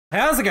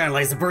How's it going,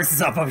 Laser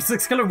Bruises up? I'm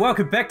Sixkilla and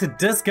welcome back to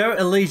Disco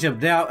Elysium.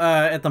 Now,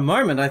 at the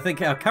moment, I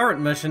think our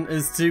current mission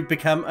is to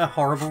become a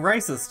horrible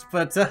racist,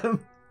 but,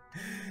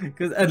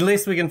 cause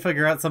unless we can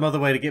figure out some other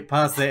way to get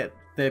past that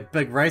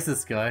big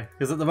racist guy,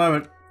 because at the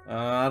moment,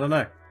 I don't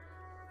know.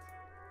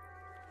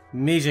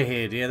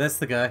 Measurehead, yeah, that's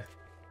the guy.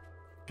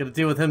 Gotta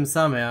deal with him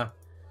somehow.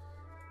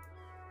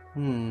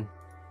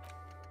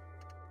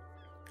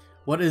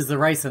 What is the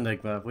race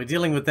enigma? We're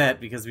dealing with that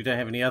because we don't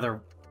have any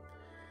other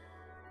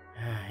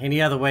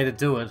way to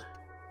do it.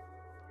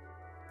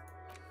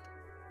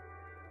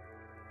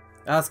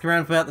 Ask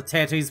around about the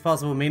tattoo's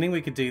possible meaning,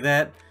 we could do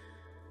that.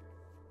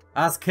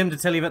 Ask him to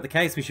tell you about the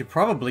case, we should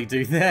probably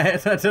do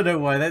that. I don't know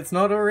why that's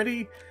not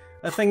already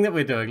a thing that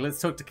we're doing. Let's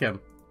talk to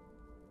Kim.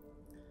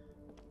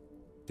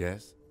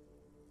 Yes?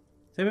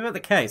 Tell me about the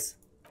case.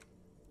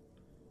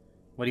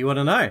 What do you want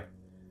to know?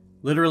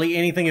 Literally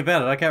anything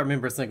about it, I can't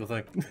remember a single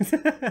thing.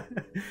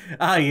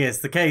 Ah yes,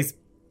 the case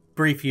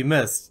brief you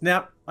missed.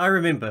 Now, I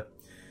remember.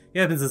 He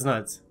opens his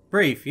notes.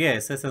 Brief,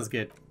 yes, that sounds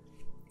good.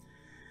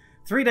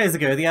 3 days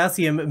ago, the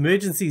RCM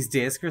Emergencies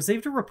Desk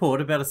received a report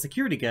about a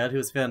security guard who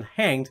was found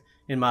hanged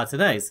in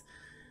Martinez.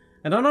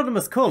 An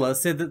anonymous caller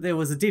said that there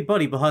was a dead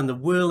body behind the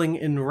Whirling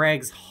in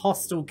Rags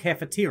hostel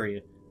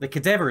cafeteria. The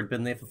cadaver had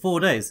been there for 4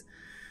 days.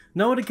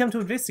 No one had come to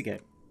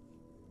investigate.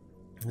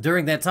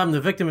 During that time,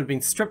 the victim had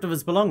been stripped of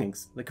his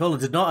belongings. The caller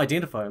did not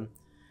identify him,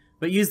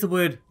 but used the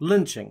word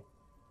lynching.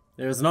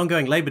 There is an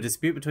ongoing labour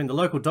dispute between the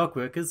local dock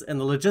workers and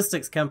the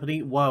logistics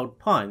company Wild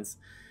Pines.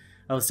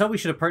 I was told we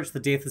should approach the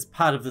death as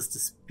part of this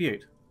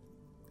dispute.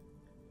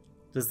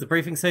 Does the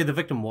briefing say the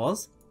victim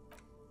was?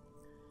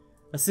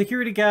 A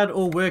security guard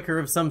or worker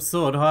of some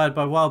sort hired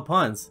by Wild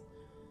Pines.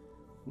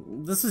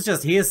 This was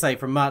just hearsay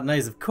from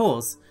Martinez, of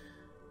course.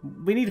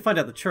 We need to find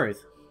out the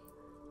truth.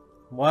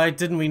 Why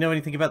didn't we know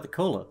anything about the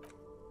caller?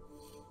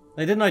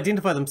 They didn't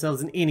identify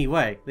themselves in any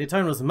way. Their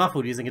tone was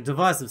muffled using a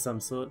device of some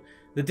sort.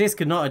 The desk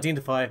could not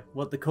identify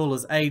what the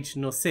caller's age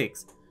nor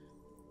sex.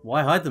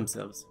 Why hide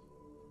themselves?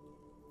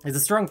 There's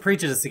a strong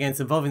prejudice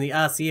against involving the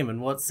RCM in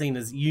what's seen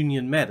as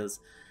union matters.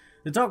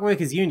 The dock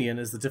workers union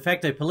is the de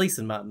facto police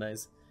in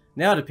Martinez.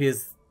 Now it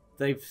appears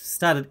they've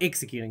started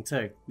executing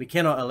too. We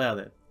cannot allow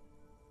that.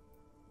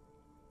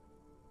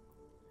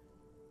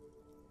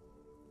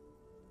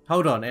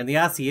 Hold on, and the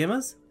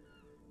RCMers?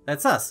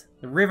 That's us,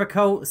 the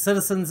Revocol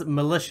Citizens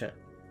Militia.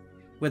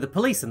 We're the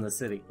police in the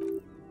city.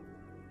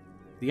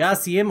 The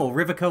RCM, or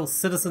Revocol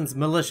Citizens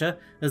Militia,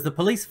 is the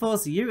police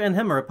force you and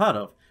him are a part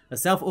of, a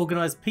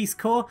self-organised peace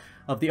corps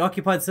of the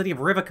occupied city of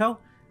Revocol.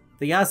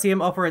 The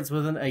RCM operates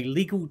within a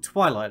legal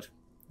twilight.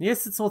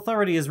 Yes, its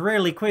authority is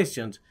rarely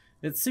questioned.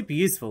 It's super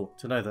useful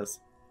to know this.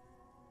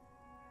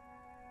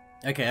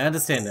 Okay, I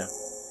understand now.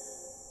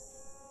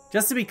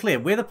 Just to be clear,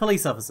 we're the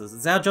police officers.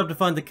 It's our job to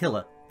find the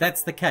killer.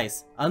 That's the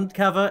case.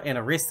 Uncover and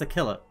arrest the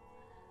killer.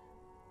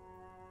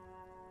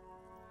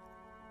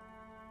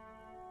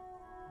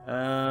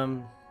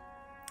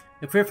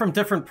 If we're from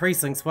different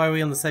precincts, why are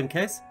we on the same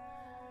case?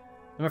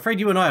 I'm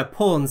afraid you and I are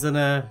pawns in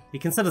a... He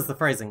considers the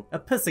phrasing. A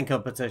pissing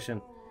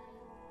competition.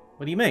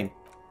 What do you mean?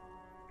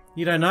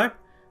 You don't know?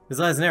 His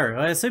eyes narrow.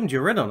 I assumed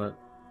you were in on it.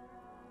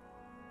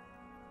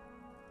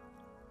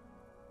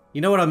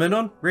 You know what I'm in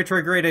on?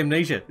 Retrograde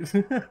amnesia.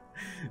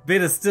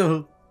 Better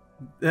still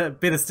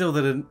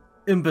than an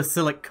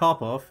imbecilic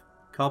cop-off.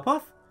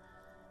 Cop-off?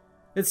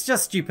 It's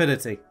just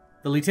stupidity.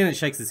 The lieutenant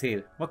shakes his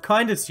head. What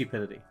kind of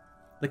stupidity?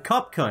 The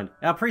cop kind.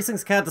 Our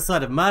precincts can't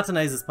decide if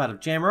Martinez is part of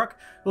Jamrock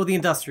or the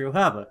industrial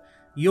harbour.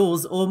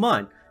 Yours or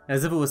mine.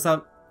 As if it was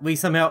we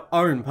somehow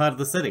own part of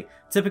the city.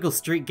 Typical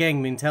street gang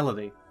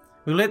mentality.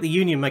 We let the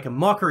union make a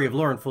mockery of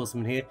law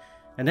enforcement here,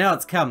 and now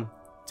it's come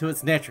to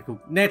its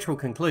natural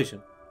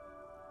conclusion.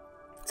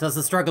 So it's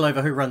a struggle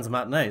over who runs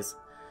Martinez.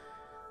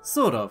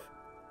 Sort of.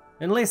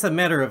 And less a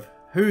matter of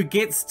who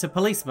gets to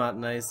police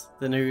Martinez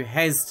than who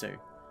has to.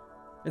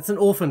 It's an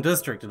orphan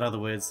district, in other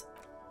words.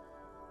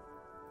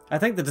 I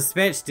think the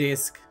dispatch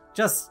desk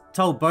just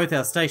told both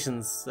our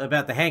stations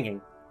about the hanging.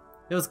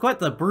 It was quite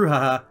the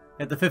brouhaha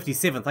at the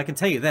 57th, I can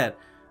tell you that.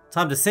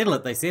 Time to settle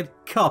it, they said.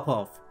 Cop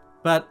off.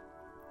 But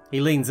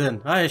he leans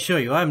in. I assure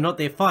you, I am not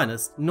their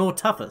finest, nor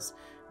toughest.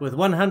 With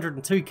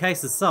 102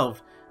 cases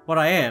solved, what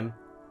I am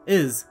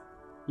is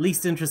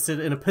least interested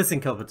in a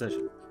pissing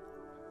competition.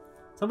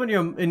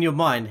 Somewhere in your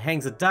mind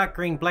hangs a dark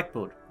green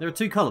blackboard. There are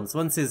two columns.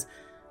 One says,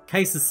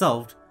 cases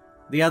solved.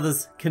 The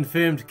other's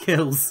confirmed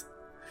kills.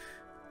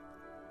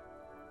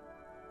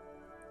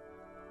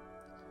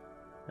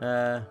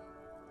 For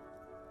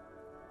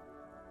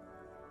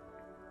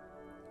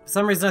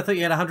some reason I thought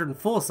you had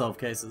 104 solved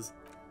cases.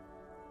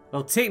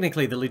 Well,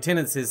 technically, the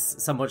lieutenant says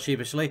somewhat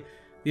sheepishly,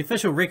 the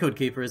official record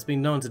keeper has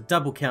been known to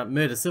double count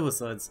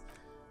murder-suicides.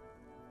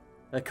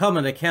 A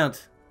common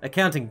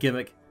accounting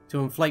gimmick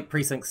to inflate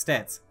precinct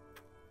stats.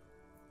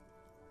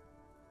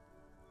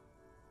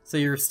 So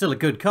you're still a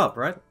good cop,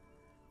 right?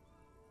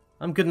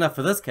 I'm good enough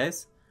for this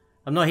case.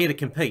 I'm not here to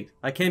compete.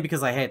 I came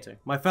because I had to.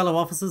 My fellow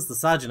officers, the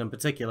sergeant in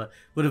particular,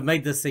 would have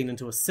made this scene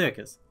into a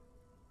circus.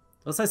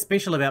 What's so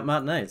special about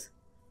Martinez?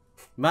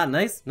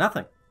 Martinez?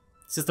 Nothing.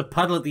 It's just a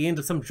puddle at the end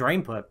of some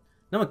drain pipe.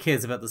 No one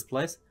cares about this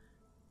place.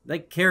 They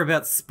care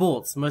about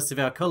sports. Most of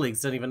our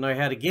colleagues don't even know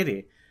how to get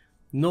here.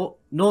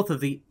 North of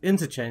the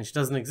interchange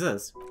doesn't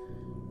exist.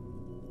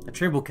 A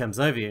tremble comes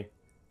over you.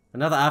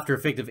 Another after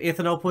effect of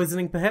ethanol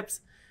poisoning, perhaps?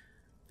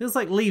 Feels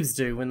like leaves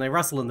do when they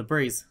rustle in the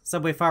breeze,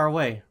 somewhere far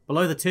away,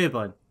 below the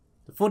turbine.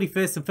 The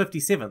 41st and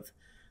 57th.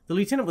 The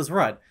lieutenant was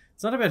right.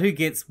 It's not about who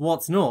gets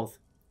what's north.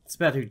 It's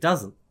about who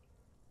doesn't.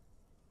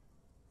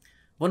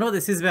 Wonder what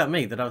this says about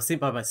me, that I was sent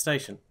by my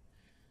station.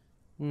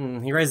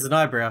 He raises an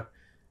eyebrow,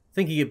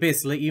 thinking it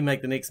best to let you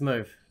make the next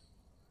move.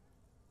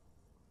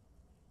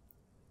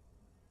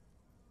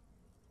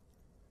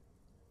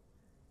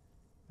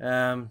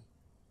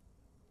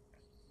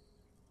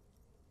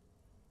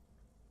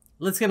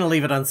 Let's gonna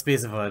leave it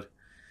unspecified.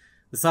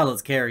 The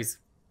silence carries.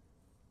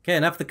 Okay,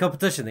 enough of the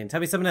competition then. Tell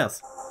me something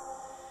else.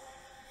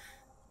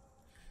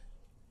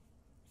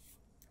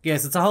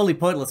 Yes, it's a wholly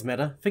pointless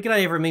matter. Figured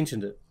I ever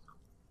mentioned it.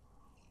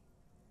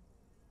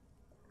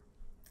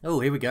 Oh,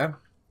 here we go.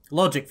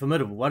 Logic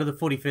formidable. Why did the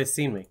 41st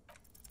send me?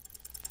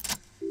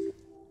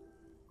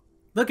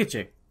 Look at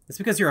you. It's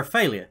because you're a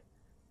failure.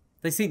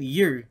 They sent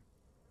you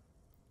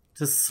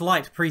to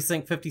slight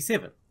Precinct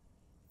 57.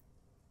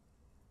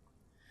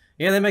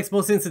 Yeah, that makes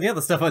more sense than the other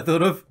stuff I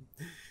thought of.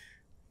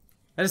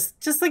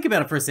 Just think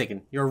about it for a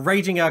second. You're a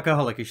raging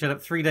alcoholic who showed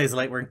up 3 days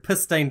late wearing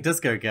piss-stained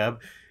disco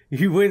garb.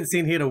 You weren't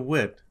sent here to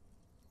win.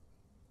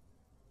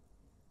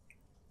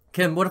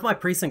 Kim, what if my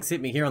precinct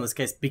sent me here on this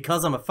case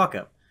because I'm a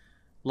fuck-up?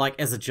 Like,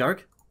 as a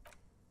joke?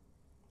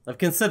 I've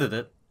considered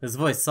it. His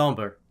voice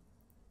somber.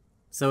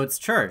 So it's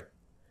true.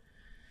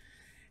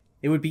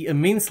 It would be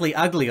immensely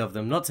ugly of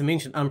them, not to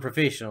mention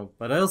unprofessional,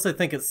 but I also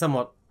think it's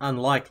somewhat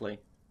unlikely.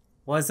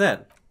 Why is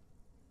that?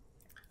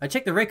 I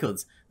checked the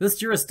records. This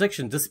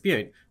jurisdiction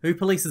dispute, who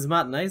polices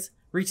matinees,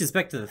 reaches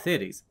back to the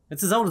 30s.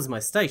 It's as old as my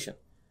station.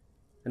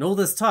 And all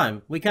this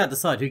time, we can't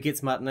decide who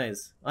gets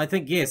matinees. I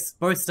think, yes,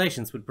 both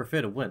stations would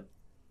prefer to win.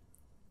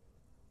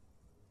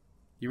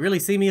 You really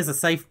see me as a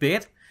safe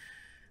bet?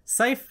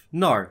 Safe?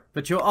 No,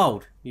 but you're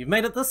old. You've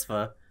made it this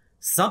far.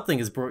 Something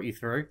has brought you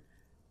through.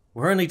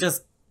 We're only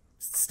just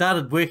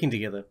started working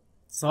together,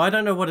 so I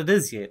don't know what it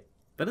is yet,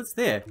 but it's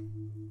there.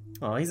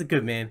 Oh, he's a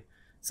good man.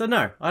 So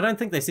no, I don't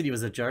think they said he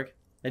was a joke,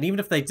 and even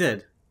if they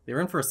did,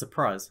 they're in for a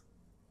surprise.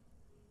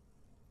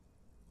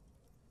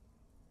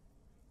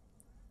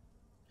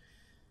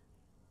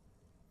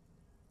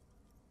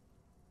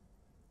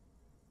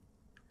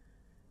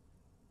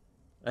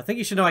 I think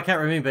you should know I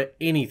can't remember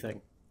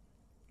anything.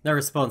 No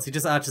response, he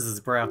just arches his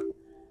brow.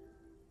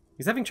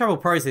 He's having trouble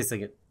processing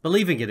it,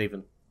 believing it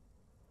even.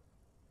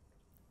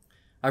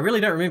 I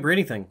really don't remember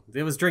anything.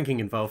 There was drinking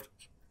involved.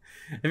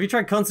 Have you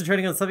tried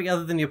concentrating on something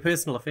other than your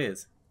personal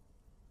affairs?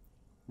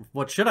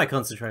 What should I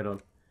concentrate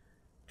on?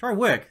 Try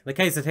work, the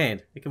case at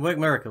hand. It can work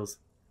miracles.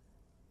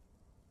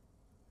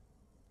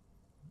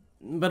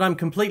 But I'm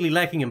completely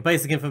lacking in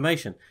basic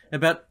information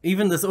about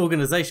even this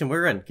organization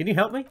we're in. Can you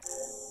help me?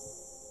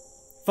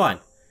 Fine.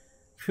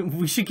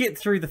 We should get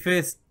through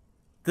this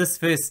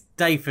first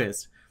day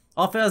first.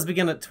 Off hours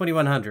begin at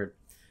 2100.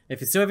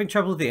 If you're still having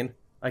trouble then,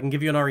 I can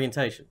give you an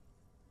orientation.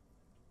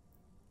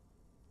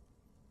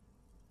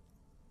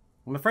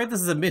 I'm afraid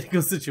this is a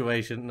medical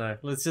situation. No,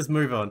 let's just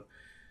move on.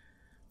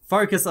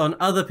 Focus on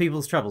other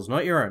people's troubles,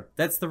 not your own.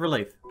 That's the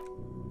relief.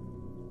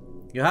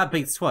 Your heart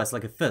beats twice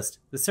like a fist.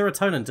 The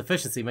serotonin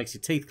deficiency makes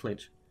your teeth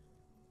clench.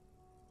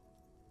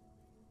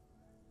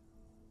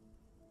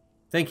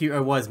 Thank you,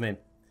 oh wise man.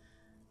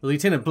 The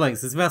lieutenant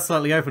blinks, his mouth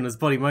slightly open, his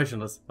body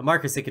motionless. A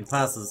microsecond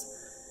passes.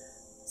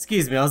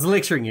 Excuse me, I was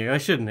lecturing you. I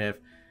shouldn't have.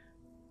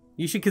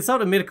 You should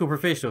consult a medical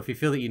professional if you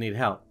feel that you need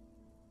help.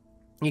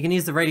 You can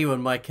use the radio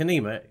in my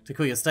Kanema to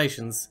call your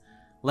stations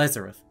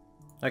Lazarus.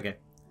 Okay.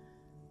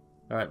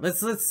 Alright,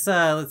 let's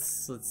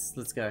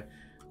go.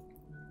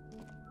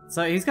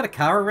 So he's got a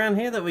car around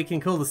here that we can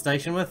call the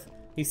station with.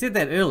 He said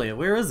that earlier.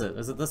 Where is it?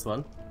 Is it this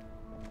one?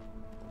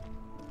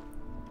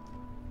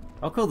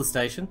 I'll call the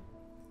station.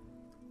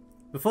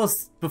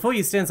 Before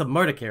you stands a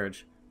motor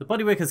carriage. The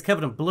bodywork is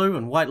covered in blue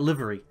and white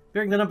livery,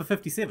 bearing the number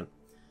 57.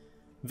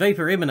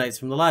 Vapor emanates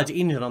from the large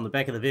engine on the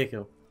back of the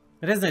vehicle.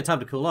 It hasn't had time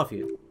to cool off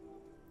yet.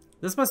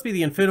 This must be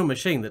the infernal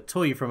machine that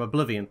tore you from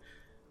oblivion.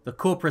 The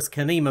Corpus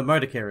Kanema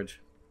motor carriage.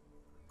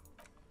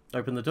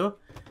 Open the door.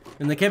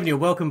 In the cabin you're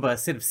welcomed by a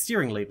set of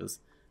steering levers,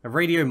 a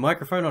radio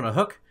microphone on a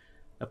hook,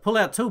 a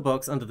pull-out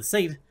toolbox under the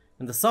seat,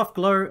 and the soft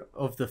glow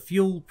of the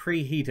fuel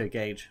preheater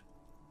gauge.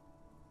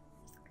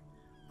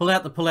 Pull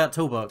out the pull-out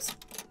toolbox.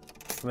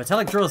 A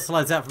metallic drawer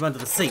slides out from under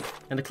the seat,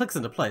 and it clicks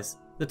into place.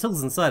 The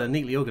tools inside are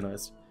neatly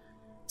organised.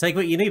 Take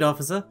what you need,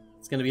 officer.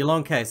 It's going to be a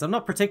long case. I'm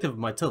not protective of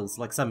my tools,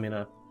 like some men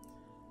are.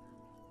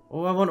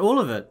 Oh, I want all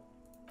of it.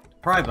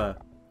 Pry bar.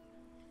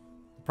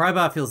 The pry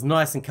bar feels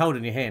nice and cold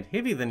in your hand.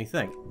 Heavier than you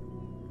think.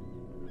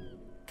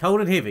 Cold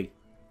and heavy.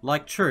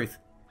 Like truth.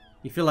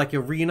 You feel like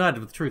you're reunited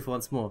with truth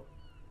once more.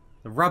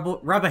 The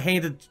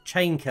rubber-handed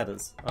chain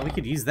cutters. Oh, we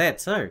could use that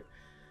too.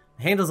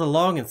 The handles are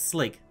long and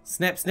sleek.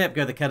 Snap, snap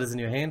go the cutters in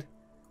your hand.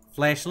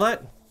 Flashlight.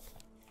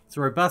 It's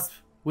robust,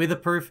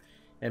 weatherproof,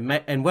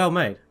 and well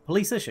made.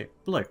 Police issue.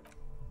 Blue.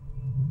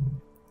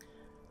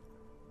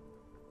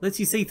 Lets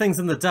you see things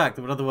in the dark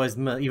that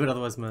you would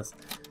otherwise miss.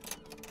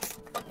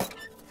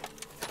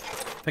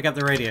 Pick up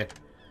the radio.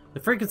 The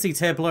frequency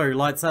tableau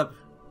lights up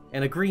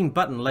and a green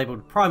button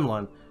labelled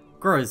Primeline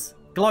glows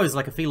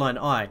like a feline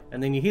eye,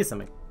 and then you hear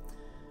something.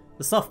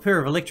 The soft purr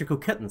of electrical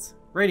kittens.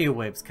 Radio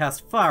waves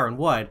cast far and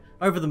wide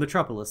over the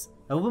metropolis.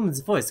 A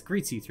woman's voice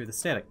greets you through the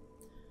static.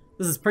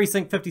 This is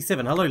Precinct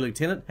 57. Hello,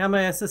 Lieutenant. How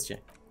may I assist you?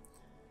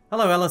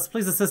 Hello, Alice.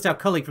 Please assist our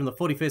colleague from the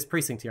 41st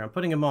Precinct here. I'm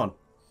putting him on.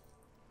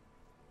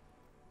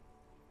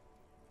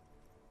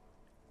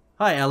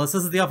 Hi, Alice.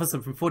 This is the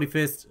officer from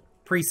 41st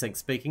Precinct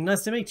speaking.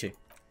 Nice to meet you.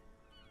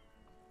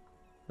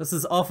 This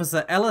is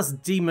Officer Alice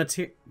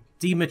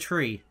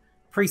Dimitri,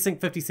 Precinct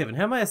 57.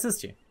 How may I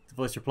assist you? The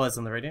voice replies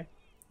on the radio.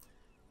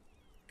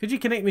 Could you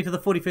connect me to the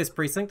 41st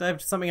Precinct? I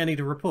have something I need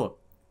to report.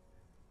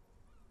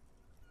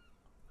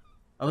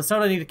 I was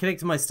told I need to connect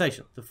to my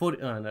station.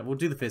 Oh no, we'll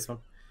do the first one.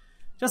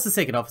 Just a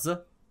second,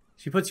 officer.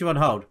 She puts you on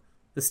hold.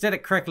 The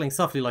static crackling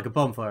softly like a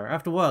bonfire.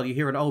 After a while, you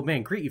hear an old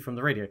man greet you from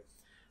the radio.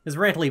 His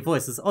rattly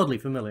voice is oddly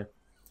familiar.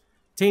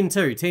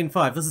 10-2,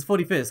 10-5, this is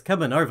 41st.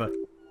 Come in, over.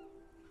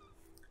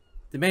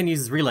 The man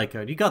uses relay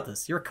code. You got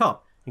this. You're a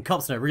cop. And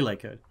cops know relay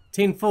code.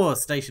 10-4,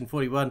 station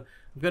 41.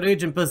 We've got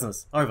urgent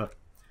business. Over.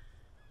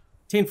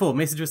 10-4,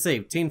 message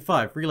received.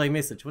 10-5, relay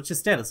message. What's your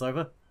status?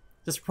 Over.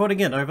 Just reporting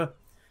in. Over.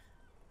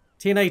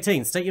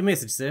 10-18, state your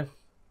message, sir.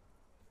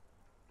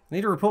 I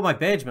need to report my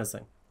badge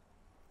missing.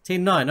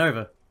 10-9,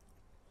 over.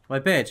 My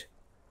badge.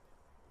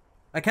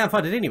 I can't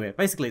find it anywhere.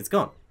 Basically, it's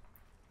gone.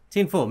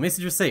 10-4,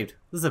 message received.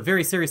 This is a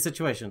very serious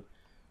situation.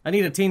 I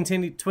need a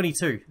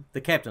 10-22,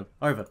 the captain.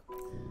 Over.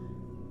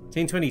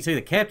 10-22,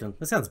 the captain?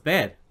 That sounds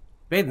bad.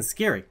 Bad and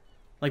scary.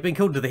 Like being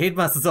called to the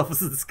headmaster's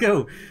office at the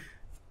school.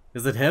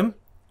 Is it him?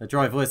 A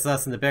dry voice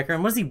asks in the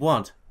background. What does he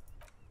want?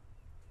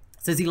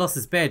 Says he lost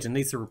his badge and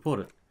needs to report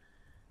it.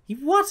 He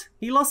what?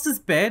 He lost his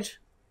badge?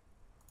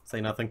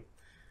 Say nothing.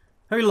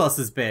 Who lost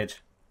his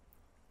badge?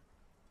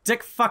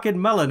 Dick fucking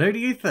Mullen. Who do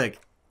you think?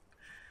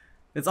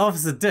 It's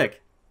Officer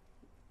Dick.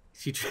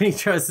 He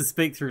tries to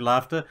speak through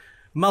laughter.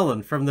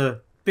 Mullen from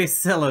the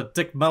bestseller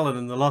Dick Mullen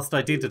and the Lost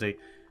Identity.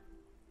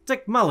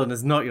 Dick Mullen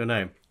is not your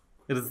name.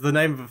 It is the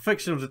name of a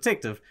fictional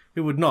detective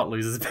who would not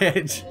lose his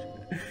badge.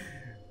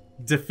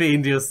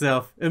 Defend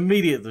yourself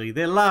immediately.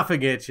 They're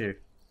laughing at you.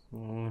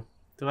 Do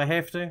I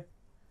have to?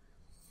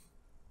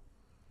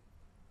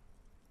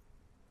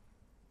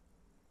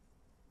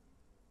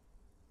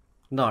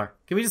 No.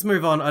 Can we just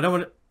move on? I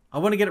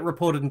want to get it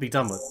reported and be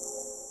done with.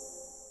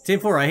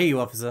 10-4, I hear you,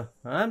 officer.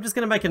 I'm just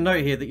going to make a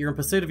note here that you're in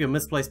pursuit of your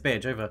misplaced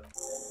badge. Over.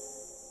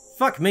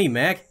 Fuck me,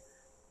 Mac.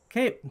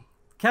 Okay,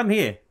 come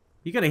here.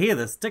 You gotta hear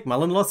this. Dick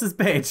Mullen lost his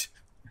badge.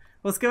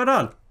 What's going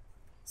on?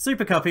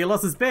 Super Cop here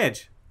lost his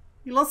badge.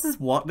 He lost his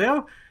what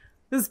now?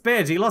 His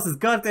badge. He lost his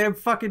goddamn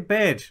fucking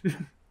badge.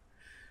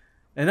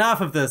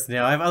 Enough of this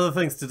now. I have other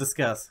things to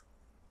discuss.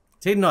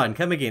 10-9,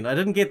 come again. I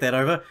didn't get that,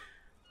 over.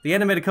 The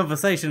animated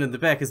conversation in the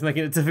back is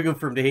making it difficult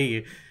for him to hear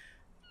you.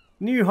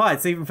 New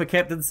heights even for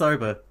Captain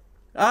Sober.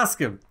 Ask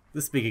him.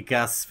 The speaker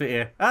gasps for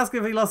air. Ask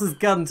him if he lost his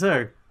gun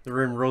too. The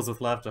room roars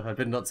with laughter. I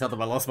better not tell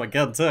them I lost my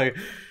gun too.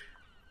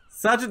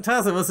 Sergeant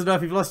Tarzan wants to know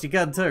if you've lost your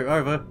gun too.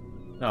 Over.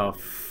 Oh,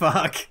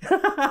 fuck.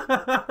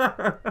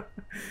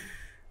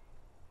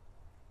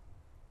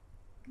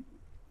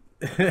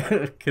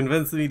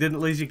 Convinced him you didn't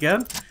lose your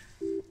gun?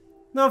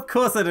 No, of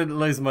course I didn't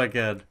lose my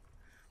gun.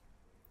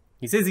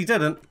 He says he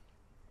didn't.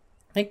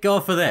 Thank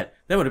God for that.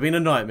 That would have been a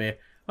nightmare.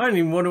 I don't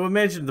even want to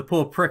imagine the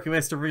poor prick who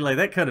has to relay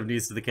that kind of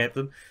news to the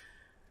captain.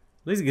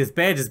 Losing his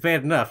badge is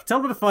bad enough. Tell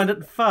him to find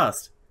it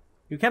fast.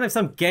 You can't have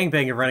some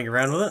gangbanger running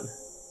around with it.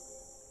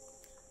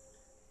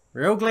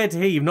 We're all glad to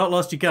hear you've not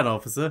lost your gun,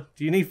 officer.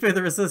 Do you need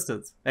further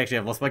assistance? Actually,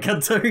 I've lost my gun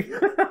too.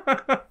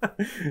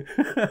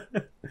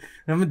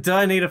 I'm in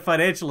dire need of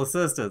financial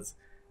assistance.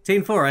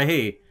 10-4, I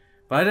hear you.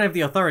 But I don't have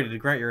the authority to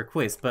grant your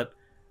request, but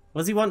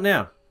what does he want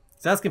now?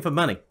 He's asking for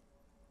money.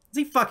 Is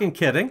he fucking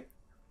kidding?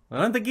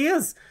 I don't think he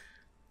is.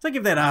 Don't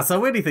give that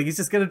arsehole anything, he's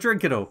just gonna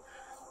drink it all.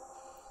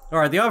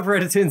 Alright, the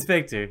operator turns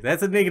back to you.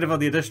 That's a negative on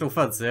the additional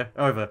funds, sir.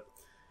 Over.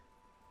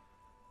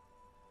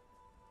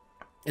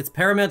 It's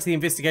paramount to the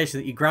investigation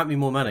that you grant me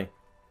more money.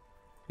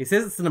 He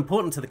says it's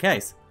important to the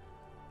case.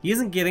 He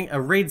isn't getting a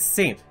red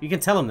cent. You can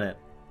tell him that.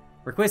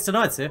 Request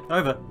denied, sir.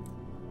 Over.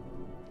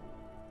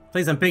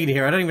 Please, I'm begging you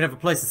here. I don't even have a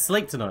place to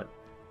sleep tonight.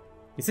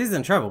 He says he's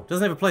in trouble.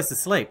 Doesn't have a place to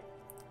sleep.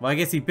 Well, I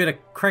guess he'd better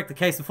crack the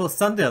case before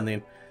sundown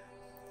then.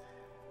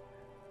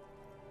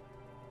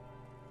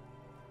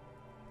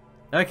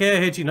 Okay, I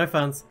heard you. No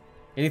funds.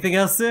 Anything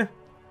else, sir?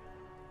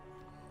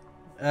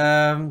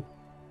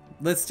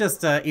 Let's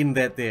just end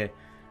that there.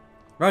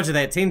 Roger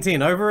that.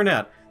 10-10. Over and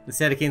out. The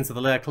static ends with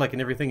a loud click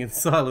and everything is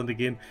silent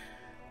again.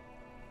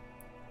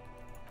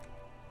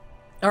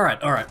 Alright.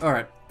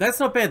 That's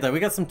not bad though. We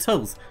got some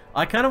tools.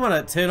 I kind of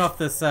want to turn off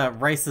this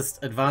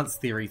racist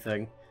advanced theory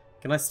thing.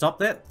 Can I stop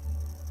that?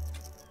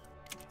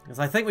 Because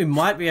I think we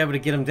might be able to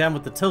get him down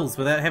with the tools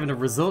without having to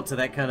resort to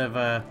that kind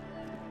of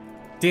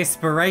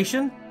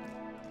desperation.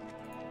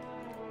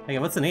 Hang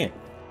on, what's in here?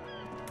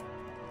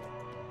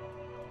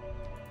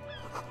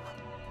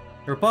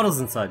 There are bottles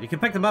inside. You can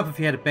pick them up if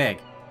you had a bag.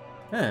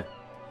 Huh.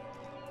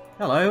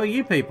 Hello, who are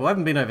you people? I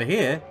haven't been over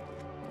here.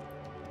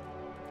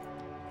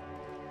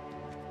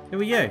 Who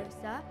are you? Hello,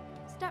 sir.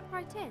 Step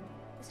right in.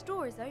 The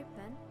store is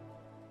open.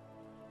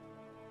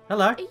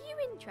 Hello. Are you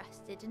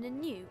interested in a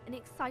new and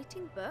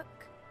exciting book?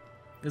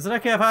 Is it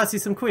okay if I ask you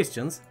some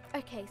questions?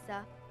 Okay,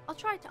 sir. I'll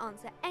try to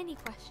answer any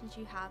questions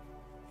you have.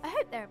 I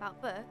hope they're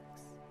about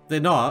books. They're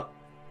not.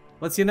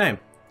 What's your name?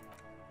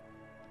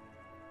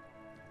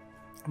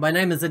 My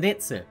name is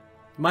Annette, sir.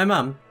 My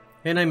mum,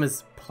 her name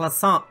is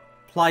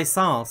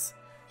Plaisance.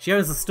 She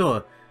owns the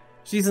store.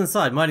 She's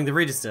inside, minding the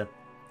register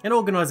and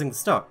organising the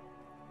stock.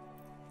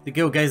 The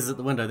girl gazes at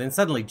the window, then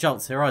suddenly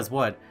jolts, her eyes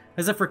wide,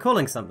 as if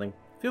recalling something.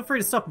 Feel free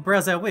to stop and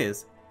browse our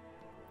wares.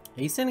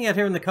 Are you standing out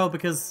here in the cold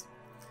because...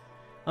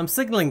 I'm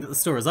signalling that the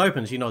store is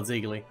open, she nods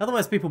eagerly.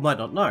 Otherwise people might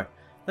not know.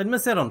 They'd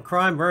miss out on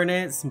crime,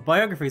 romance, and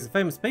biographies of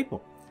famous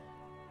people.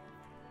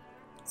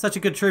 Such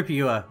a good trooper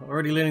you are,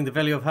 already learning the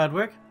value of hard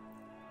work?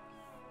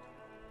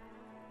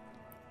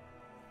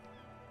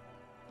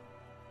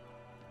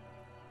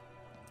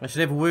 I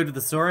should have a word with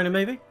the store owner,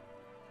 maybe?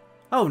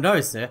 Oh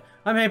no, sir.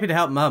 I'm happy to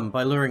help Mum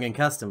by luring in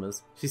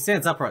customers. She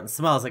stands upright and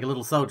smiles like a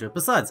little soldier.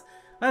 Besides,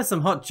 I have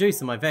some hot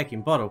juice in my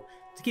vacuum bottle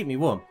to keep me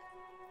warm.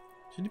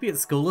 Should you be at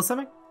school or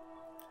something?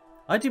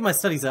 I do my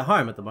studies at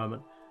home at the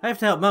moment. I have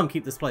to help Mum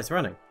keep this place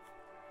running.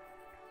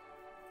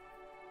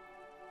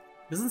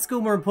 Isn't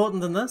school more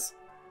important than this?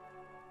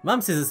 Mum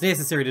says it's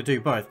necessary to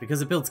do both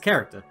because it builds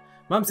character.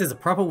 Mum says a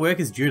proper work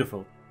is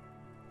dutiful.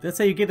 That's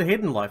how you get ahead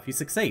in life, you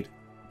succeed.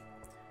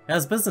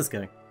 How's business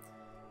going?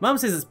 Mum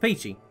says it's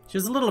peachy. She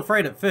was a little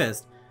afraid at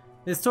first.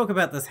 There's talk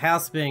about this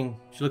house being,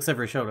 she looks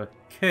over her shoulder,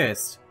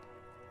 cursed.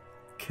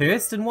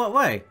 Cursed in what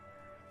way?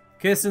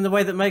 Cursed in the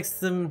way that makes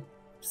them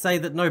say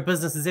that no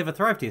business has ever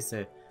thrived here,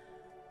 sir.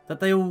 That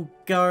they all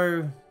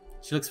go,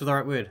 she looks for the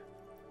right word,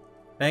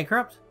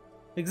 bankrupt?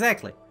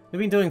 Exactly. We've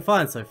been doing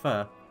fine so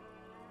far.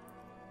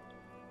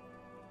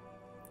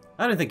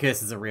 I don't think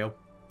curses are real.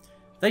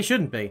 They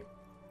shouldn't be.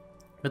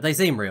 But they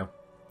seem real.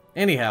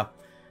 Anyhow,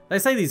 they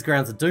say these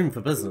grounds are doomed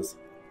for business.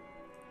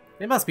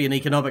 There must be an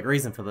economic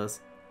reason for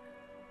this.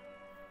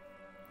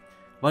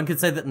 One could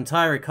say that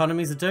entire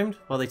economies are doomed,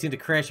 while they tend to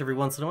crash every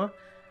once in a while.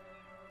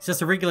 It's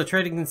just a regular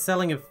trading and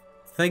selling of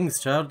things,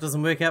 child. It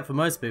doesn't work out for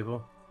most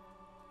people.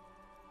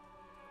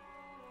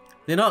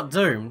 They're not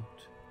doomed,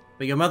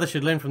 but your mother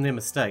should learn from their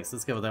mistakes.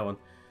 Let's go with that one.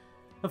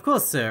 Of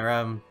course,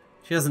 sir.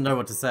 She doesn't know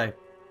what to say.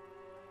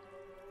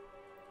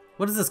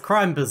 What is this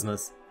crime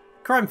business?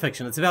 Crime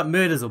fiction. It's about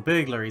murders or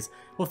burglaries,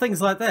 or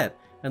things like that,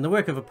 and the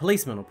work of a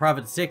policeman or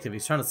private detective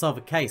who's trying to solve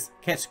a case,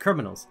 catch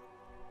criminals.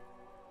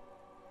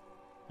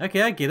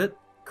 Okay, I get it.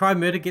 Crime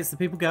murder gets the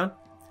people going.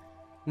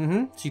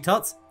 She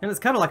tots. And it's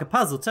kind of like a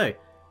puzzle too.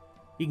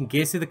 You can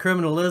guess who the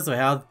criminal is or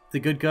how the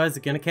good guys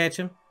are going to catch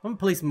him. I'm a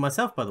policeman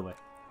myself, by the way.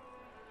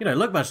 You don't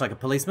look much like a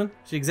policeman.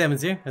 She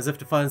examines you, as if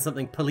to find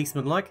something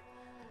policeman-like.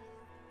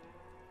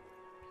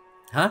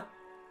 Huh?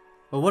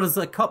 Well, what does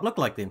a cop look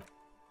like then?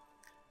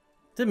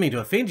 Didn't mean to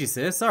offend you,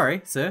 sir.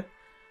 Sorry, sir.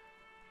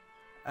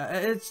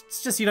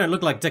 It's just you don't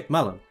look like Dick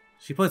Mullen.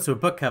 She points to a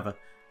book cover,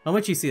 on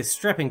which you see a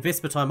strapping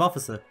Vespertime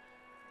officer.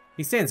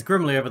 He stands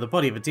grimly over the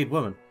body of a dead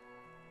woman.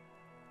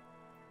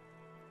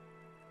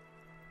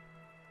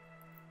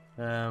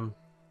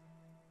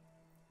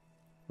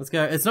 Let's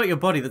go. It's not your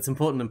body that's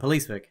important in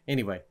police work.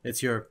 Anyway,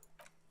 it's your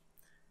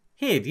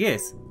head,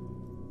 yes.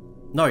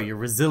 No, your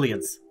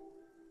resilience.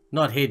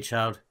 Not head,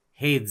 child.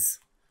 Heads.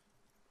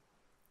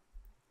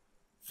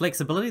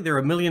 Flexibility. There are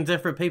a million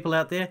different people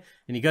out there,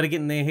 and you got to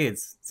get in their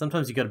heads.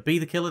 Sometimes you got to be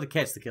the killer to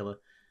catch the killer.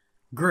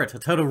 Grit. A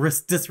total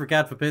risk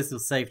disregard for personal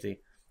safety.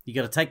 You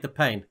got to take the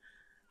pain.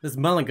 This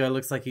Mullen guy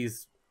looks like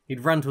he'd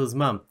run to his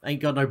mum.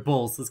 Ain't got no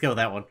balls. Let's go with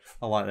that one.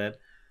 I like that.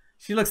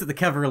 She looks at the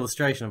cover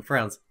illustration and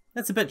frowns.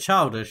 That's a bit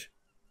childish.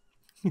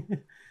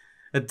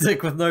 A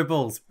dick with no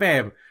balls.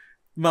 Bam.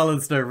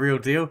 Mullen's no real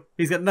deal.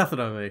 He's got nothing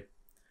on me.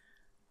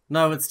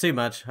 No, it's too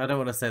much. I don't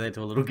want to say that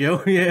to a little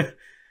girl. Yeah.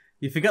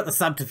 You forgot the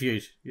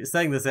subterfuge. You're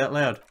saying this out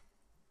loud.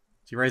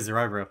 She raised her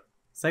eyebrow.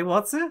 Say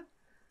what, sir?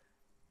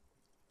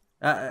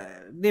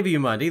 Never you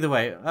mind. Either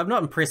way, I'm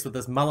not impressed with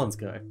this Mullins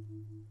guy.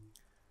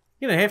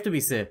 You don't have to be,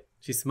 sir.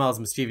 She smiles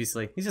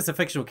mischievously. He's just a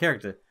fictional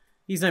character.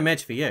 He's no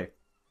match for you.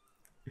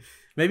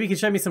 Maybe you can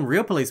show me some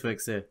real police work,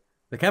 sir.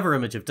 The cover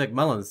image of Dick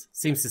Mullins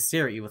seems to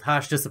stare at you with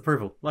harsh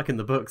disapproval, like in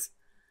the books.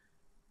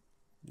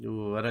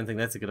 Ooh, I don't think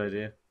that's a good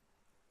idea.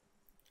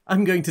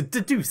 I'm going to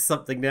deduce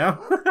something now.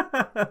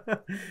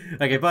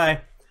 Okay,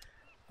 bye.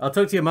 I'll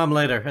talk to your mum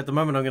later. At the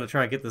moment, I'm going to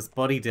try and get this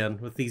body down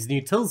with these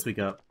new tools we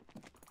got.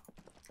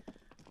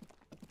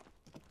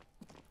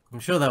 I'm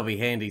sure they'll be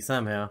handy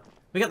somehow.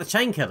 We got the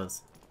chain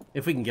cutters,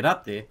 if we can get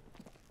up there.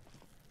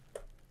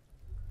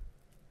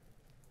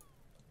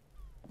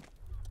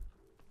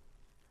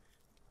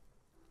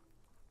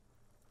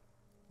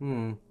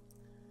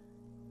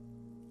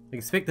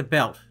 Expect the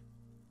belt.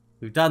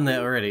 We've done that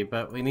already,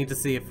 but we need to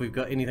see if we've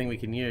got anything we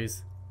can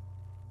use.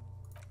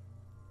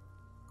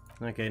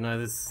 Okay, no,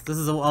 this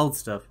is all old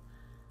stuff.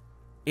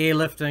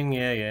 Airlifting,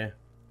 yeah.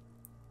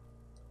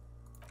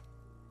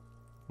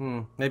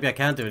 Maybe I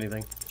can't do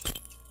anything.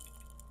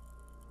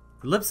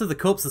 The lips of the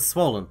corpse are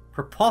swollen,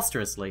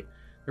 preposterously.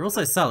 They're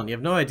also silent. You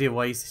have no idea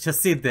why you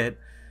just said that.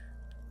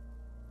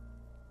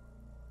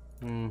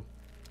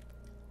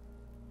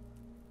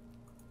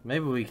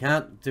 Maybe we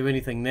can't do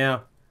anything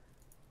now.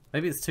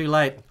 Maybe it's too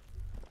late.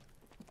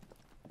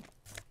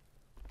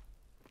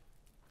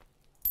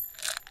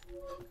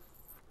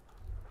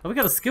 Oh, we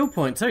got a skill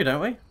point too,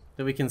 don't we?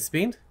 That we can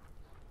spend.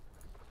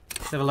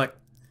 Let's have a look.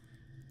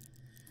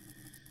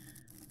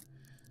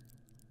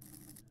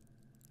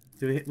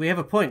 Do we have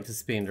a point to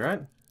spend,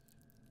 right?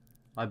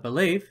 I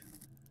believe.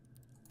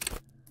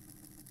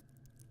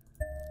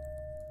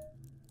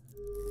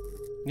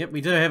 Yep,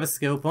 we do have a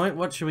skill point.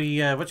 What should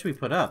we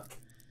put up?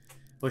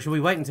 Or should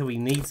we wait until we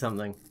need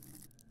something?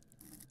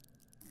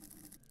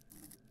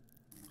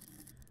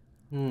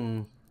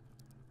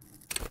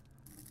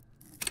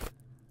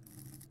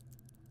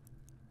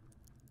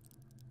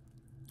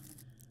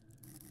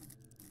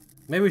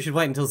 Maybe we should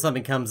wait until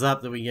something comes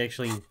up that we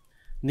actually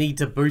need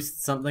to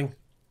boost something.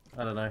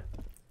 I don't know.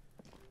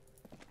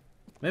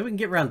 Maybe we can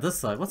get around this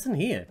side. What's in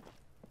here?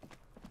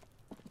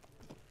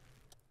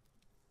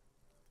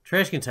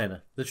 Trash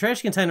container. The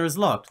trash container is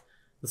locked.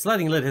 The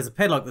sliding lid has a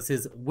padlock that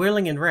says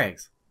whirling in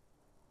rags.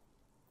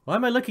 Why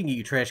am I looking at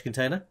you, trash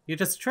container? You're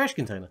just a trash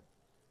container.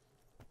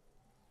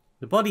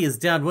 The body is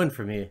downwind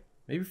from here.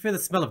 Maybe you prefer the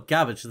smell of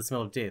garbage to the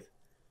smell of death.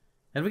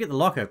 How do we get the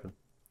lock open?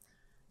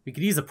 We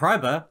could use a pry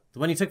bar, the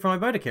one you took from my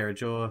motor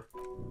carriage, or...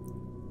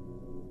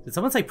 Did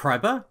someone say pry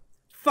bar?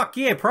 Fuck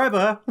yeah, pry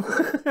bar!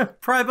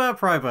 Pry bar,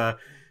 pry bar.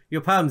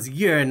 Your palms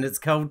yearn its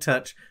cold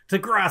touch to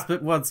grasp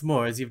it once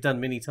more, as you've done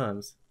many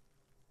times.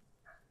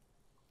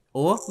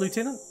 Or,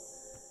 Lieutenant?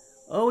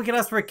 Oh, we could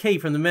ask for a key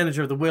from the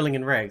manager of the Whirling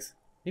in Rags.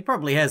 He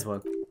probably has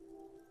one.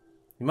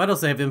 He might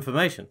also have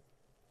information.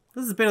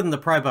 This is better than the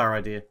pry bar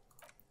idea.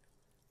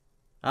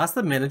 Ask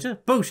the manager?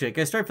 Bullshit,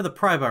 go straight for the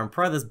pry bar and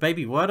pry this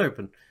baby wide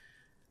open.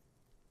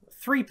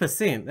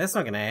 3%, that's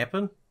not going to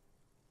happen.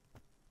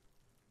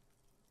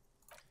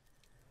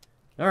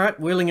 Alright,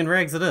 Whirling in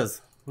Rags it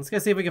is. Let's go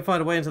see if we can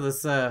find a way into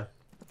this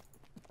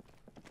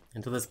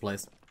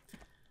place.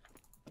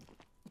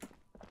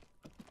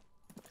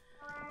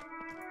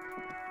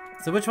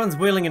 So which one's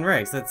Whirling in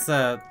Rags? That's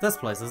this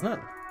place, isn't it?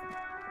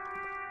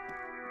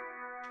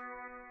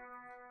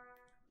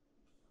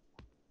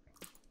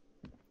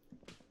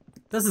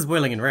 This is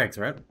Whirling in Rags,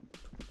 right?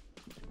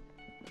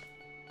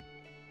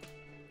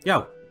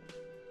 Yo.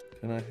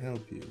 Can I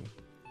help you?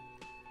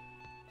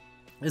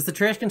 Is the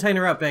trash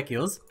container out back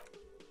yours?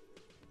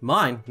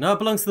 Mine? No, it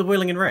belongs to the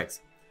Whirling in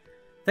Rags.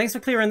 Thanks for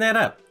clearing that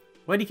up.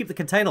 Why do you keep the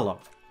container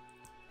locked?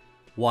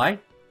 Why?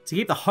 To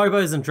keep the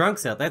hobos and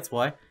drunks out, that's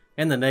why.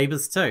 And the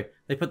neighbours too.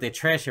 They put their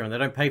trash here and they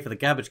don't pay for the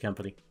garbage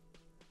company.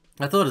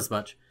 I thought as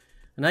much.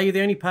 And are you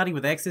the only party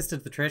with access to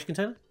the trash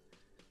container?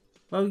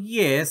 Well,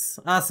 yes,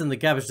 us and the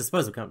garbage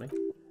disposal company.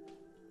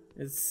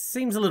 It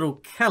seems a little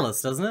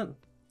callous, doesn't it?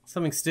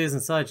 Something stirs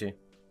inside you.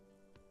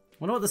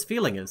 Wonder what this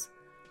feeling is.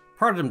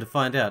 Prodded him to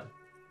find out.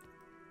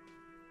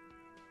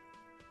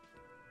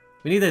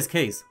 We need those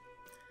keys.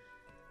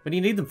 What do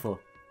you need them for?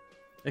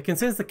 It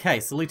concerns the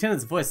case. The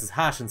lieutenant's voice is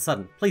harsh and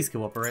sudden. Please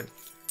cooperate.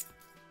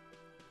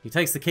 He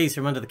takes the keys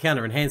from under the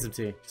counter and hands them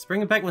to you. Just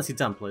bring them back once you're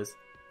done, please.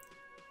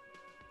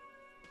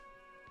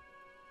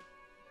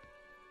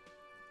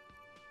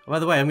 Oh, by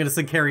the way, I'm going to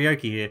sing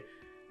karaoke here.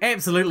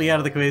 Absolutely out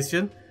of the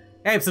question.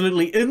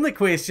 Absolutely in the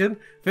question.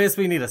 First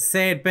we need a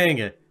sad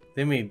banger.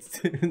 Then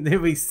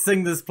we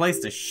sing this place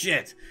to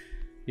shit.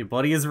 Your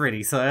body is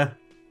ready, sire.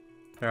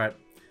 Alright.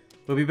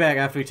 We'll be back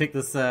after we check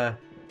this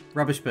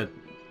rubbish bin.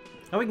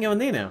 Oh, we can go in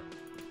there now.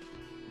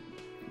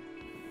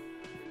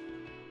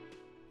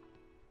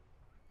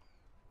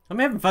 I'm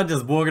having fun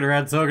just walking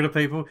around talking to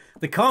people.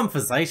 The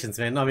conversations,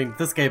 man. I mean,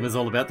 this game is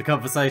all about the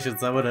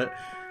conversations, though, isn't it?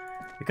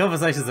 The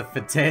conversations are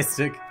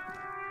fantastic.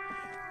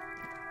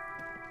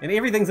 And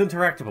everything's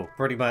interactable,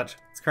 pretty much.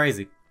 It's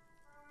crazy.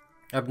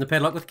 Open the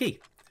padlock with key.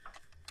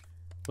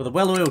 With a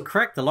well-oiled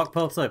crack, the lock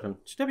pops open.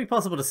 Should it be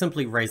possible to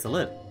simply raise the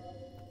lid?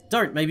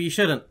 Don't, maybe you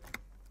shouldn't.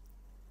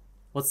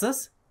 What's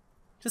this?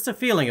 Just a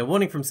feeling, a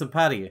warning from some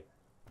part of you.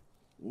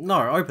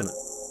 No, open it.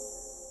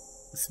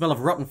 The smell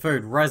of rotten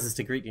food rises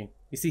to greet you.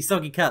 You see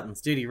soggy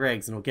cartons, dirty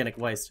rags, and organic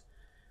waste.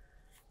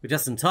 We're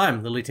just in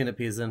time, the lieutenant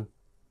peers in.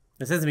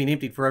 This hasn't been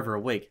emptied for over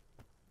a week.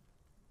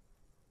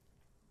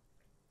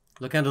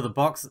 Look under the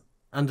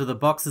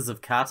boxes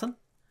of carton.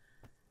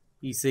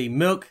 You see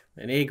milk,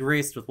 an egg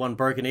rest with one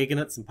broken egg in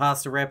it, some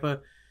pasta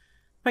wrapper.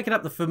 Picking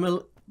up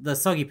the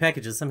soggy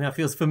packages somehow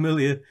feels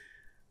familiar.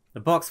 The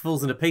box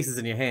falls into pieces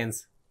in your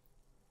hands.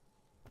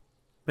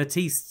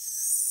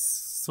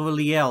 Batiste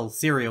Soleil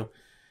cereal.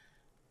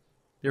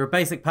 There are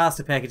basic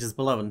pasta packages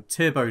below and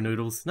turbo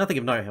noodles. Nothing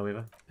of note,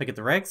 however. Pick at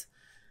the rags.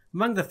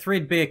 Among the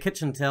threadbare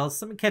kitchen towels,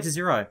 something catches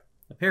your eye.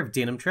 A pair of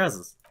denim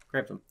trousers.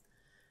 Grab them.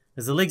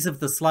 As the legs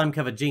of the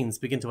slime-covered jeans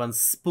begin to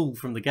unspool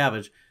from the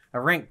garbage, a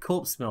rank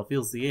corpse smell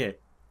fills the air.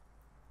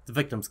 The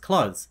victim's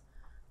clothes.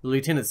 The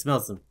lieutenant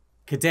smells them.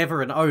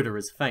 Cadaver and odour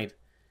is faint.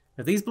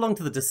 If these belong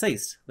to the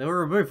deceased, they were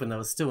removed when they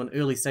were still in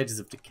early stages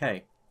of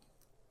decay.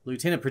 The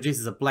lieutenant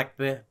produces a black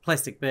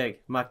plastic bag,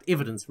 marked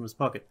evidence, from his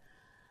pocket.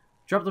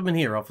 Drop them in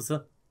here,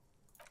 officer.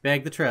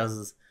 Bag the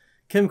trousers.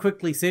 Kim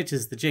quickly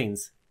searches the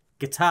jeans.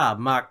 Guitar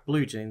marked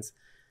blue jeans.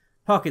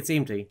 Pockets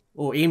empty,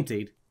 or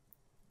emptied.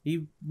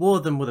 He wore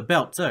them with a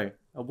belt too,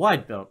 a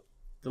wide belt.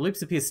 The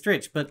loops appear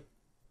stretched, but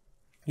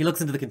he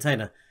looks into the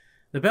container.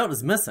 The belt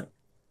is missing.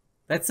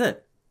 That's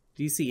it.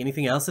 Do you see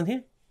anything else in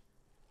here?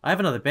 I have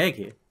another bag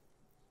here.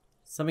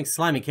 Something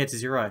slimy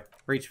catches your eye.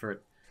 Reach for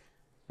it.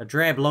 A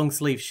drab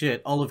long-sleeve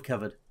shirt,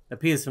 olive-covered,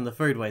 appears from the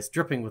food waste,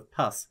 dripping with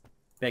pus.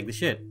 Bag the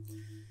shirt.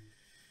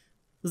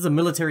 This is a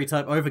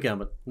military-type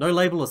overgarment. No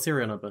label or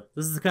serial number.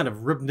 This is the kind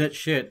of rib-knit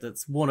shirt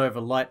that's worn over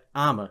light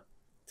armor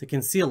to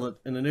conceal it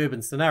in an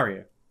urban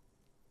scenario.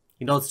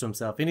 He nods to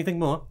himself. Anything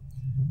more?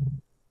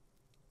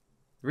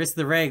 The rest of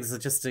the rags are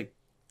just a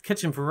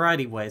kitchen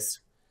variety waste.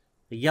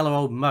 A yellow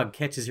old mug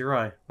catches your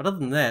eye. But other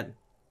than that,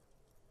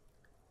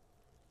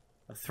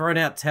 a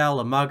thrown-out towel,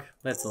 a mug,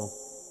 that's all.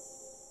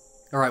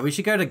 Alright, we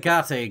should go to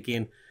Garte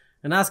again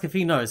and ask if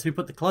he knows who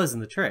put the clothes in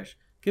the trash.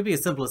 Could be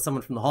as simple as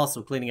someone from the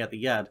hostel cleaning out the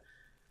yard.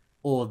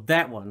 Or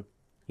that one.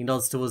 He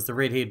nods towards the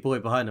red-haired boy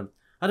behind him.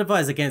 I'd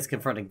advise against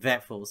confronting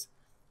that force.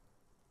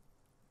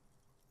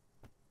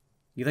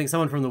 You think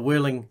someone from the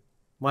whirling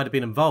might have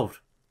been involved?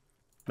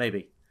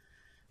 Maybe.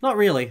 Not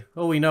really.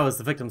 All we know is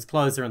the victim's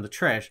clothes are in the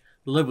trash,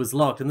 the lid was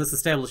locked, and this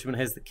establishment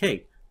has the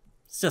key.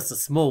 It's just a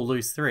small,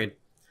 loose thread.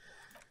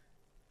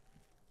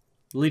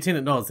 The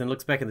lieutenant nods and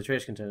looks back in the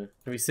trash container.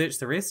 Can we search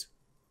the rest?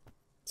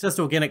 It's just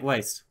organic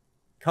waste.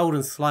 Cold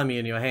and slimy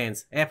in your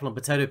hands. Apple and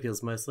potato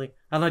peels mostly.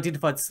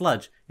 Unidentified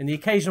sludge. And the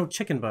occasional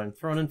chicken bone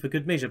thrown in for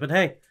good measure. But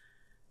hey...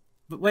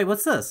 But wait,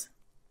 what's this?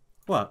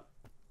 What?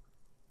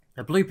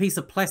 A blue piece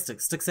of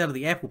plastic sticks out of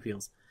the apple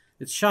peels.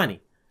 It's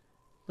shiny.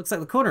 Looks like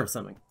the corner of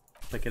something.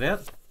 Pick it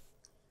out.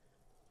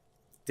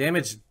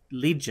 Damaged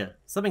ledger.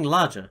 Something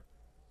larger.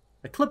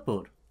 A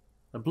clipboard.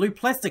 A blue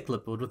plastic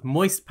clipboard with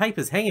moist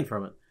papers hanging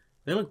from it.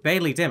 They look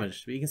badly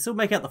damaged, but you can still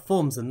make out the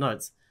forms and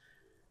notes.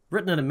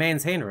 Written in a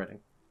man's handwriting.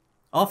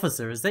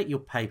 Officer, is that your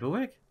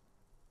paperwork?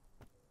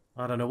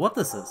 I don't know what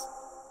this is.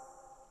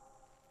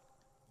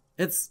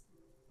 It's...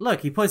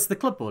 Look, he points to the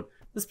clipboard.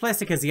 This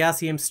plastic has the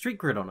RCM street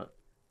grid on it.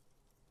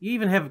 You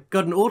even have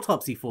got an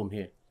autopsy form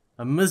here.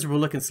 A miserable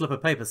looking slip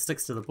of paper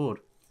sticks to the board.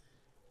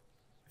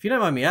 If you don't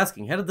mind me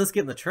asking, how did this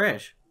get in the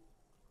trash?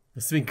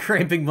 It's been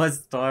cramping my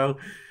style.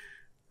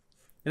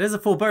 It has a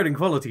foreboding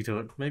quality to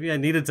it. Maybe I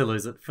needed to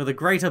lose it, for the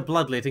greater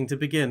bloodletting to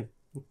begin.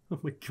 Oh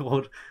my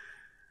god.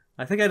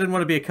 I think I didn't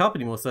want to be a cop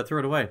anymore, so I threw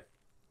it away.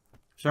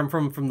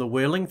 Someone from the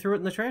whirling threw it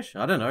in the trash?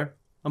 I don't know.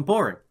 I'm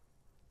boring.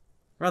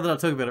 Rather not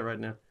talk about it right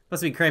now.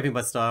 Must have been cramping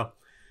my style.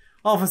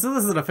 Officer,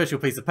 this is an official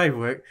piece of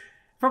paperwork. It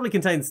probably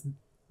contains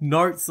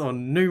notes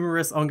on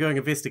numerous ongoing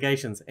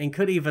investigations, and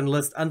could even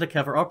list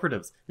undercover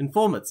operatives,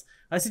 informants.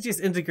 I suggest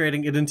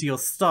integrating it into your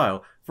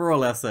style, for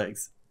all our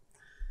sakes.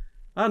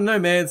 I don't know,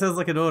 man. Sounds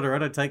like an order. I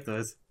don't take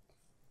those.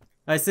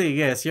 I see,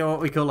 yes, you're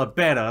what we call a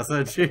badass,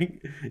 aren't you?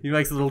 He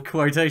makes little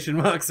quotation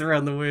marks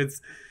around the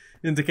words,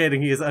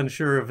 indicating he is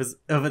unsure of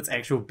its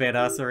actual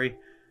badassery.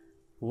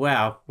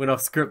 Wow, went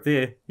off script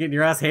there. Getting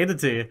your ass handed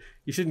to you.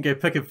 You shouldn't go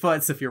picking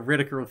fights if your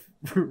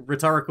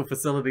rhetorical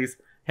facilities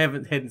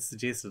hadn't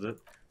suggested it.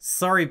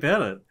 Sorry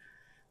about it.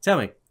 Tell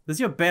me, does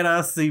your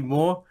badass see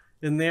more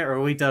in there, or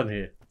are we done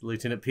here? The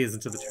lieutenant peers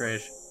into the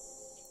trash.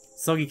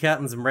 Soggy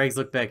cartons and rags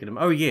look back at him.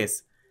 Oh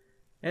yes.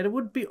 And it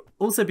would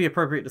also be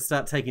appropriate to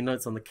start taking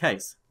notes on the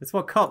case. It's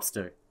what cops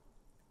do.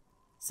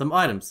 Some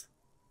items,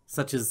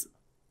 such as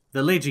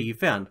the ledger you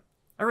found,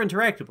 are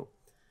interactable.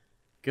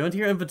 Go into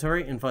your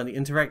inventory and find the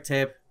Interact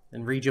tab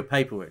and read your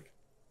paperwork.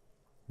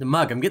 The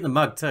mug, I'm getting the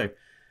mug too.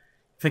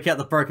 Pick out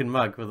the broken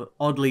mug with an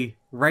oddly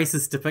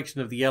racist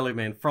depiction of the yellow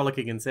man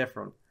frolicking in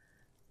saffron.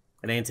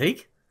 An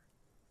antique?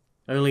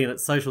 Only in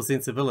its social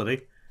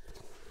sensibility.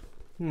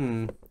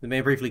 The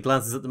man briefly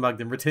glances at the mug,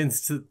 then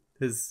returns to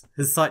his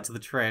sight to the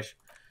trash.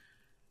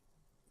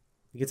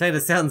 The container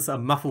sounds a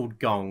muffled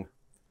gong.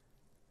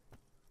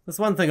 That's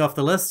one thing off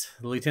the list.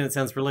 The lieutenant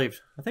sounds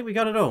relieved. I think we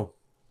got it all.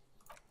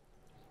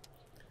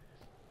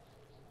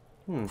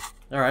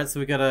 Alright, so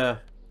we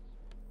got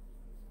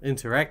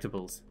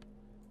interactables.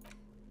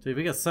 Dude,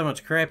 we got so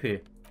much crap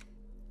here.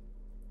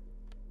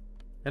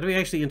 How do we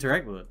actually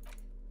interact with it?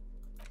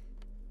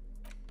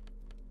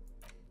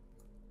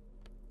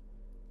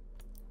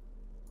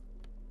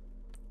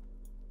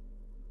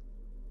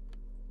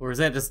 Or is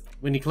that just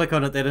when you click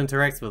on it that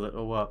interacts with it,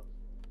 or what?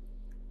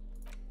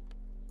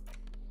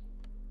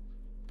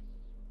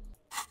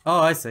 Oh,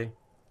 I see.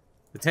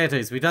 The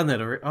tattoos, we've done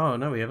that already. Oh,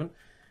 no we haven't.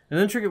 An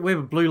intricate web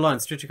of blue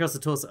lines stretch across the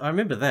torso. I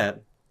remember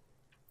that.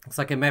 Looks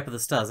like a map of the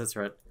stars, that's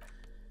right.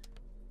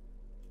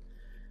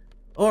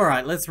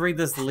 Alright, let's read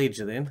this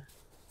ledger then.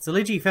 It's a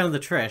ledger you found in the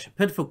trash. A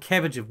pitiful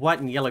cabbage of white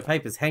and yellow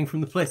papers hang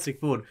from the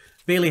plastic board,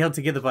 barely held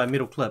together by a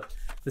metal clip.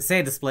 The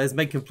sad display is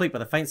made complete by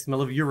the faint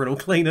smell of urinal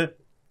cleaner.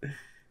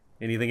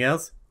 Anything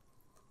else?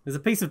 There's a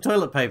piece of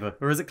toilet paper,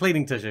 or is it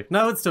cleaning tissue?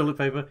 No, it's toilet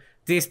paper,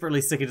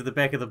 desperately sticking to the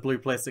back of the blue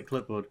plastic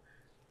clipboard.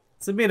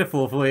 It's a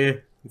metaphor for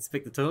you.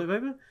 Inspect the toilet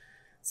paper?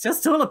 It's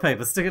just toilet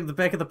paper sticking to the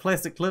back of the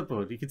plastic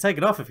clipboard. You can take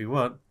it off if you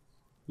want.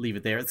 Leave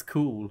it there, it's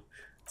cool.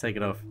 Take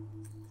it off.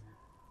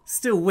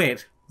 Still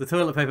wet, the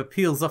toilet paper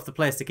peels off the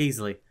plastic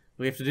easily.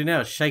 All you have to do now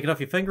is shake it off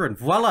your finger and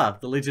voila!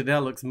 The legend now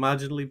looks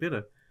marginally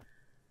better.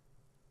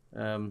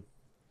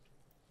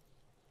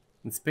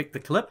 Inspect the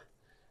clip.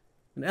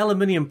 An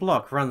aluminium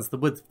block runs the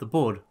width of the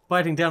board.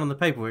 Biting down on the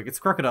paperwork, its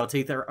crocodile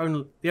teeth are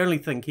the only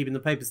thing keeping the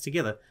papers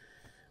together.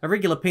 A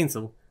regular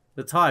pencil,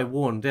 the tie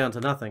worn down to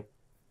nothing,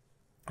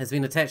 has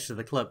been attached to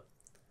the clip.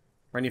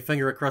 Run your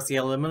finger across the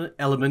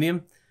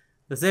aluminium.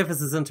 The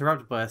surface is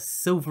interrupted by a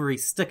silvery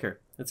sticker.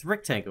 It's a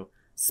rectangle,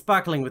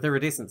 sparkling with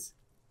iridescence.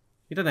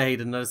 You don't know how you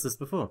didn't notice this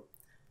before.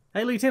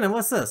 Hey Lieutenant,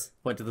 what's this?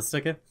 Point to the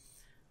sticker.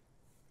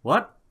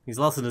 What? He's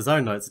lost in his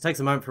own notes. It takes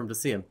a moment for him to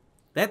see him.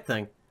 That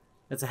thing.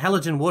 It's a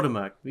halogen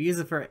watermark. We use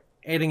it for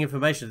adding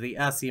information to the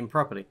RCM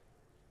property.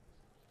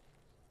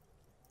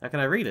 How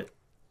can I read it?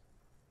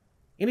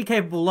 Any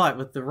capable light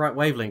with the right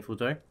wavelength will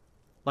do.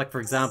 Like, for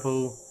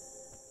example,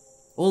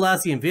 all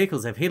RCM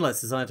vehicles have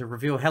headlights designed to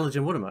reveal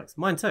halogen watermarks.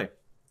 Mine too.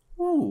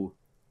 Ooh.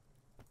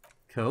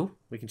 Cool.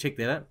 We can check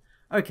that out.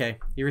 Okay.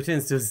 He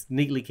returns to his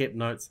neatly kept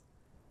notes.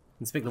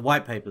 Inspect the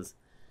white papers.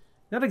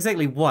 Not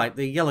exactly white.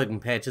 They're yellowed in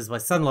patches by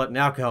sunlight and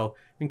alcohol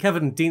and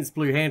covered in dense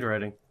blue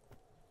handwriting.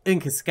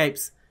 Ink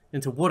escapes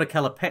into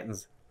watercolor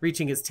patterns,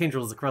 reaching its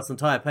tendrils across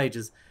entire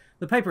pages.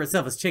 The paper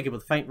itself is checkered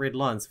with faint red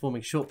lines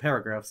forming short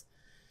paragraphs.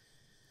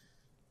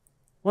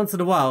 Once in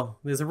a while,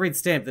 there's a red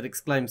stamp that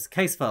exclaims,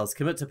 "Case files,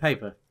 commit to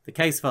paper." The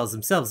case files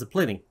themselves are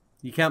plenty.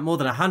 You count more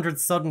than 100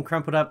 sodden,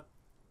 crumpled up,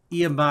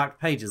 earmarked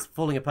pages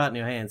falling apart in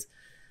your hands.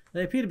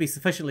 They appear to be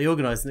sufficiently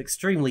organized and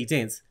extremely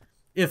dense,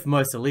 if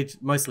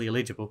mostly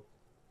illegible.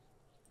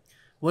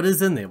 What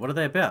is in there? What are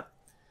they about?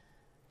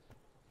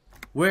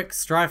 Work,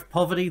 strife,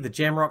 poverty, the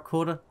Jamrock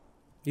Quarter.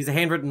 These are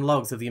handwritten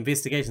logs of the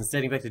investigations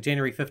dating back to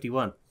January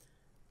 51.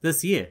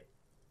 This year.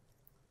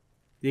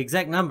 The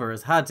exact number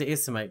is hard to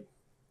estimate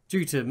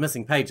due to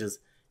missing pages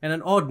and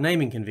an odd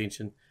naming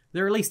convention.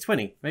 There are at least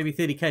 20, maybe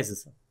 30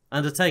 cases.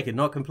 Undertaken,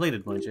 not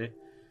completed, mind you.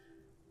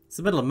 It's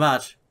the middle of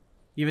March.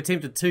 You've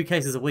attempted 2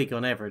 cases a week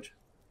on average.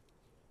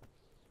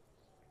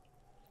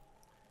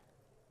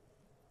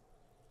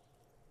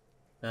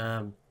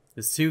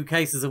 Is 2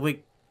 cases a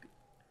week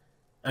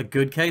a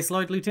good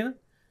caseload, Lieutenant?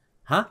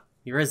 Huh?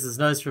 He raises his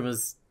nose from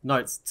his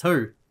notes.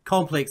 2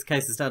 complex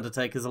cases to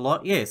undertake is a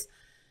lot? Yes.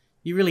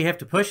 You really have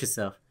to push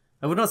yourself.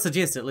 I would not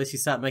suggest it unless you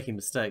start making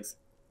mistakes.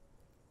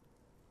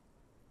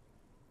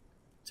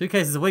 2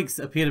 cases a week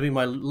appear to be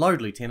my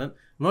load, Lieutenant.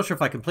 I'm not sure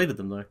if I completed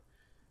them, though.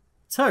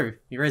 2?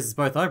 He raises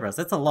both eyebrows.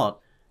 That's a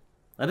lot.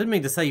 I didn't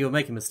mean to say you were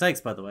making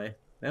mistakes, by the way.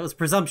 That was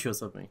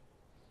presumptuous of me.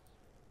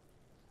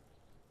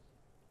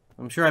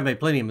 I'm sure I made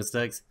plenty of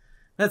mistakes.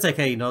 That's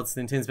okay, he nods,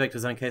 then turns back to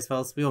his own case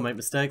files. We all make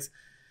mistakes.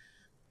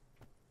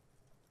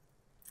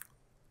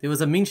 There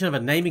was a mention of a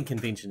naming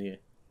convention here.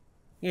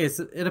 Yes,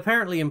 it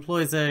apparently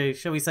employs a,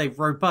 shall we say,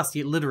 robust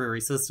yet literary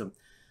system.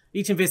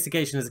 Each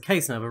investigation has a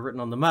case number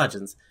written on the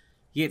margins,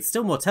 yet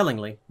still more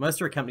tellingly,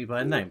 most are accompanied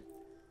by a name.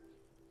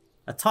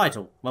 A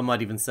title, one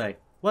might even say.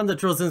 One that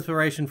draws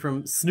inspiration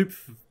from Snoop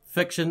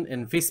fiction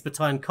and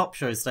Vespertine cop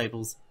show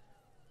staples.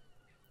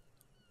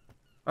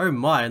 Oh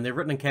my, and they're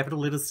written in capital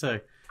letters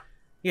too.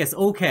 Yes,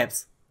 all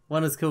caps.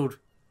 One is called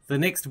The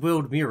Next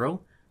World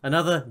Mural,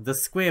 another The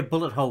Square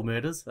Bullet Hole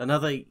Murders,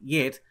 another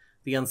yet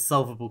The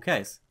Unsolvable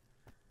Case.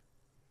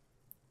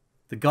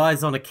 The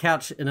Guys on a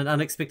Couch in an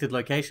Unexpected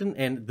Location,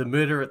 and The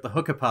Murder at the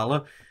Hookah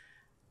Parlor.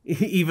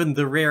 Even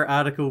the rare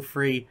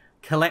article-free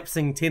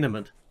Collapsing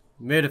Tenement.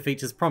 Murder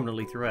features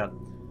prominently throughout.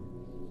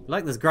 You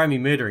like this grimy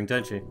murdering,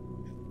 don't you?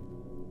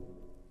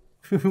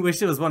 Wish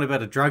there was one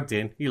about a drug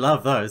den. You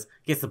love those.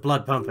 Gets the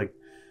blood pumping.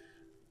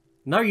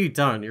 No, you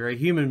don't. You're a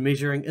human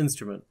measuring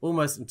instrument,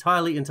 almost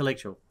entirely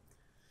intellectual.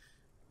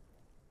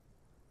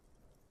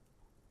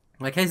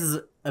 My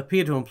cases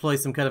appear to employ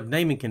some kind of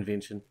naming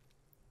convention.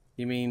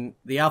 You mean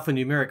the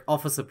alphanumeric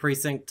officer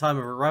precinct time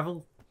of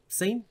arrival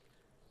scene?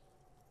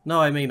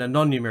 No, I mean a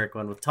non-numeric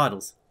one with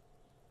titles.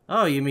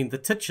 Oh, you mean the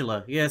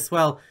titular. Yes,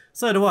 well,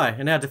 so do I.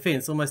 In our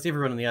defense, almost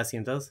everyone in the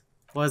RCM does.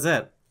 Why is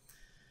that?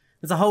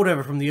 It's a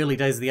holdover from the early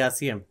days of the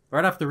RCM.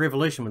 Right after the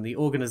revolution, when the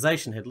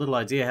organization had little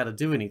idea how to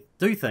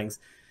do things,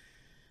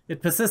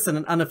 it persists in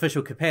an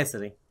unofficial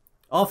capacity.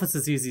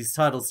 Officers use these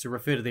titles to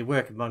refer to their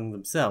work among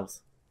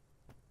themselves.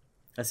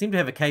 I seem to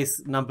have a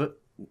case number...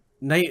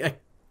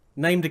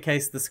 named a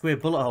case the Square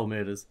Bullet Hole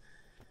Murders.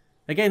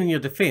 Again, in your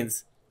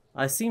defense,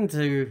 I seem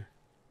to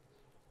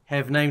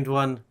have named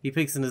one, he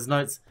peeks in his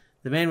notes,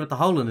 the man with the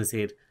hole in his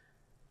head.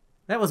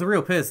 That was a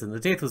real person. The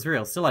death was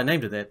real. Still, I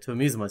named it that, to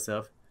amuse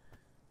myself.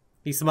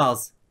 He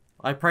smiles.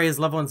 I pray his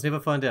loved ones never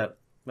find out.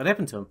 What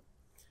happened to him?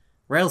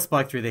 Rail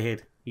spiked through the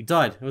head. He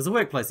died. It was a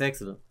workplace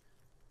accident.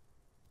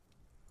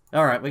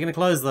 Alright, we're going to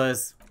close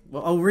those.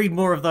 Well, I'll read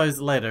more of those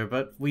later,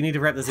 but we need to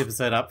wrap this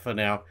episode up for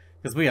now,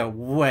 because we are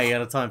way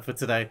out of time for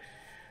today.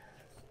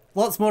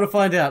 lots more to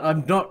find out.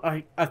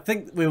 I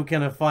think we're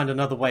gonna find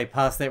another way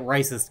past that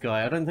racist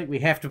guy. I don't think we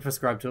have to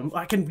prescribe to him.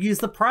 I can use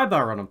the pry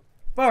bar on him.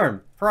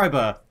 Boom! Pry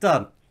bar.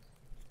 Done.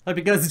 Hope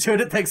you guys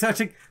enjoyed it. Thanks for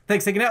watching.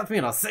 Thanks for hanging out with me,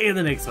 and I'll see you in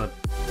the next one.